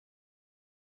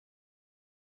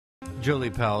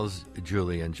Julie Powell's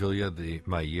Julie and Julia,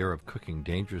 My Year of Cooking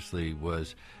Dangerously,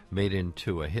 was made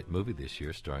into a hit movie this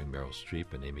year starring Meryl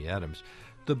Streep and Amy Adams.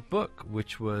 The book,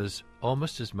 which was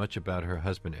almost as much about her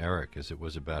husband Eric as it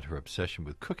was about her obsession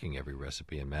with cooking every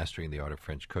recipe and mastering the art of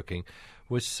French cooking,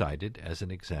 was cited as an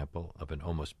example of an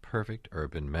almost perfect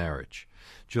urban marriage.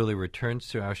 Julie returns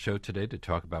to our show today to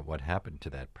talk about what happened to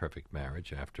that perfect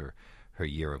marriage after her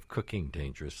year of cooking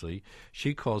dangerously.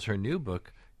 She calls her new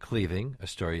book Cleaving, a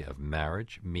story of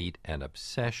marriage, meat, and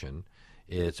obsession.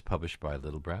 It's published by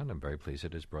Little Brown. I'm very pleased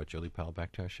it has brought Julie Powell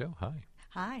back to our show. Hi.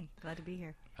 Hi, glad to be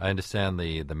here. I understand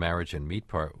the marriage and meat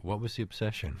part. What was the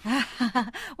obsession?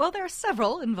 Well, there are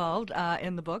several involved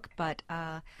in the book, but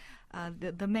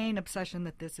the main obsession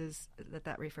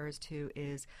that refers to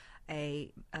is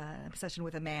an obsession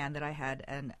with a man that I had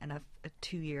a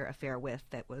 2-year affair with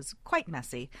that was quite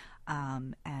messy,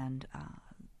 and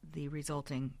the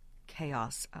resulting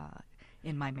chaos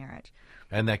in my marriage.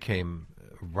 And that came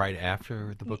right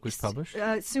after the book was published?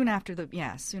 Soon after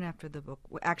the book.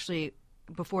 Actually,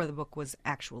 before the book was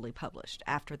actually published,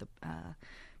 after the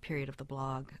period of the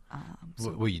blog.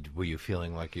 Were you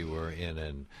feeling like you were in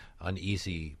an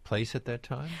uneasy place at that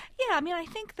time? Yeah, I mean, I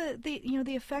think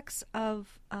the effects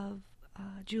of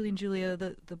Julie and Julia,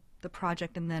 the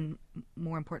project, and then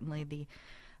more importantly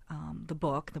the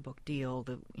book deal,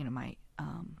 my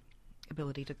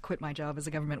ability to quit my job as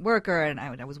a government worker, and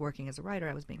I was working as a writer.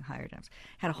 I was being hired.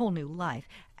 Had a whole new life,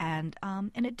 and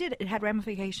it had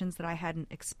ramifications that I hadn't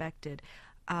expected.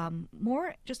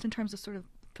 More just in terms of sort of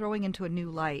throwing into a new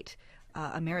light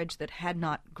a marriage that had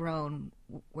not grown,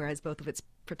 whereas both of its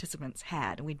participants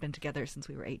had, and we'd been together since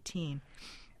we were 18.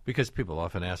 Because people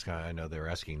often ask, I know they're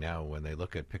asking now when they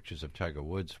look at pictures of Tiger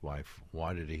Woods' wife,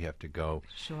 why did he have to go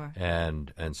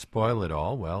and spoil it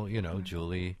all? Well, sure.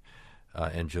 Julie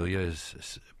and Julia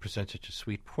presents such a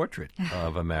sweet portrait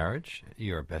of a marriage.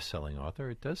 You're a best-selling author.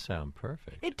 It does sound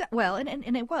perfect.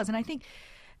 And it was. And I think,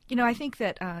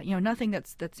 that nothing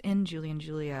that's in Julie and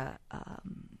Julia,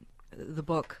 the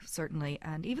book certainly,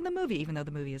 and even the movie, even though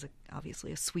the movie is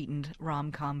obviously a sweetened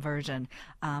rom-com version,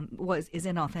 is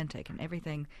inauthentic, and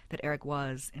everything that Eric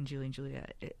was in Julie and Julia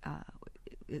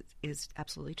is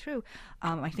absolutely true.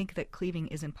 I think that Cleaving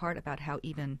is in part about how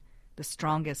even the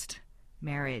strongest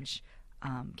marriage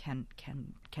can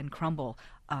crumble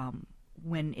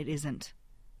when it isn't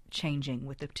changing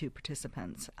with the two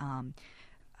participants.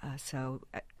 So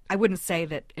I wouldn't say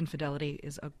that infidelity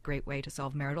is a great way to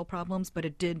solve marital problems, but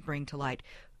it did bring to light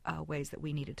ways that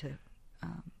we needed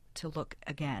to look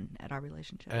again at our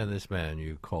relationship. And this man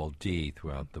you call D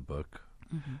throughout the book,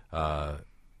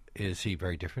 is he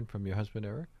very different from your husband,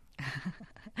 Eric?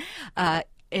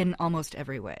 In almost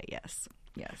every way, yes.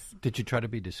 Yes. Did you try to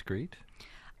be discreet?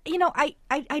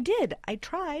 I did. I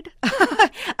tried.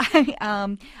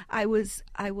 I was,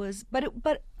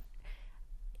 but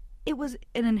it was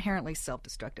an inherently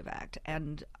self-destructive act,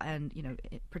 and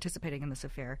participating in this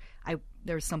affair,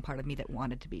 there was some part of me that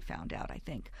wanted to be found out, I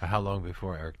think. How long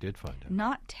before Eric did find out?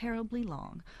 Not terribly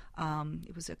long.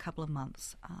 It was a couple of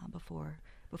months before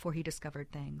he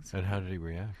discovered things. And how did he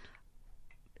react?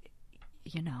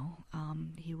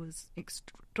 He was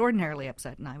extraordinarily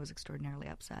upset, and I was extraordinarily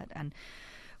upset. And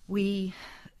we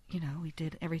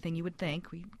did everything you would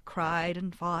think. We cried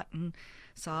and fought and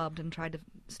sobbed and tried to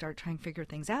figure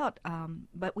things out.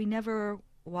 But we never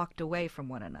walked away from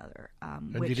one another.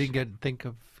 And you didn't think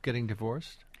of getting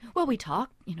divorced? Well, we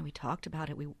talked. We talked about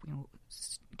it. We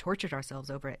tortured ourselves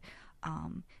over it.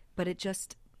 But it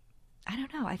just, I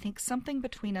don't know. I think something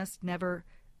between us never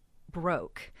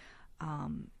broke.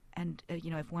 And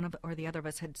if one or the other of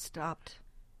us had stopped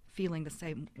feeling the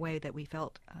same way that we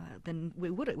felt, then we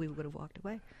would have walked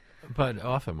away. But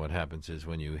often what happens is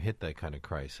when you hit that kind of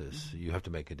crisis, you have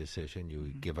to make a decision.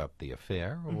 You give up the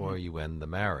affair or you end the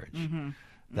marriage.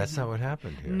 That's not what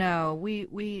happened here. No,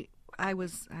 I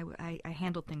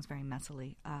handled things very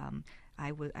messily.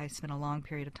 I spent a long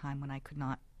period of time when I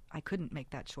couldn't make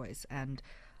that choice and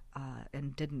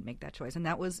didn't make that choice, and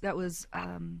that was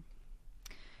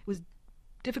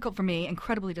difficult for me,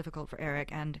 incredibly difficult for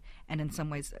Eric, and in some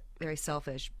ways very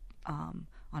selfish on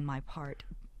my part.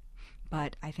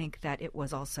 But I think that it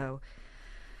was also,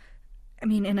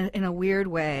 in a weird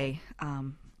way,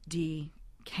 Dee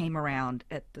came around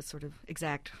at the sort of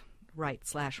exact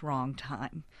right/wrong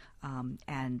time,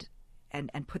 and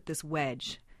put this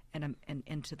wedge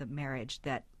into the marriage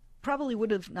that probably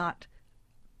would have not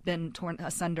been torn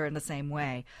asunder in the same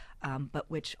way, but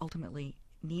which ultimately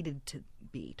needed to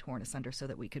be torn asunder so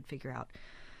that we could figure out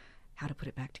how to put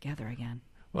it back together again.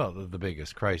 Well, the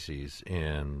biggest crises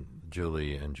in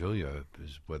Julie and Julia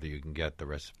is whether you can get the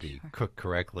recipe cooked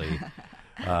correctly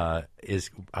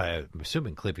I'm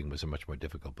assuming Cleaving was a much more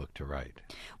difficult book to write.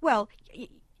 Well,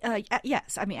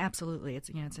 yes, I mean, absolutely. It's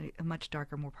it's a much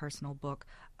darker, more personal book,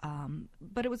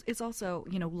 but it's also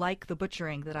like the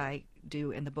butchering that I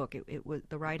do in the book. It was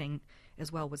the writing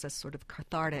as well was a sort of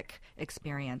cathartic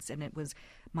experience, and it was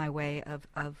my way of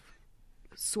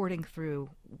sorting through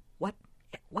what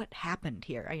happened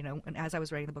here. And as I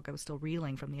was writing the book, I was still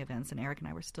reeling from the events, and Eric and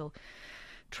I were still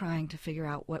trying to figure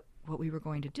out what we were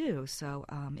going to do. So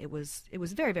it was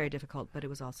very, very difficult, but it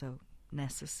was also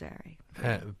necessary.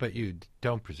 But you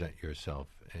don't present yourself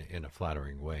in a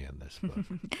flattering way in this book.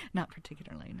 Not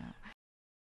particularly, no.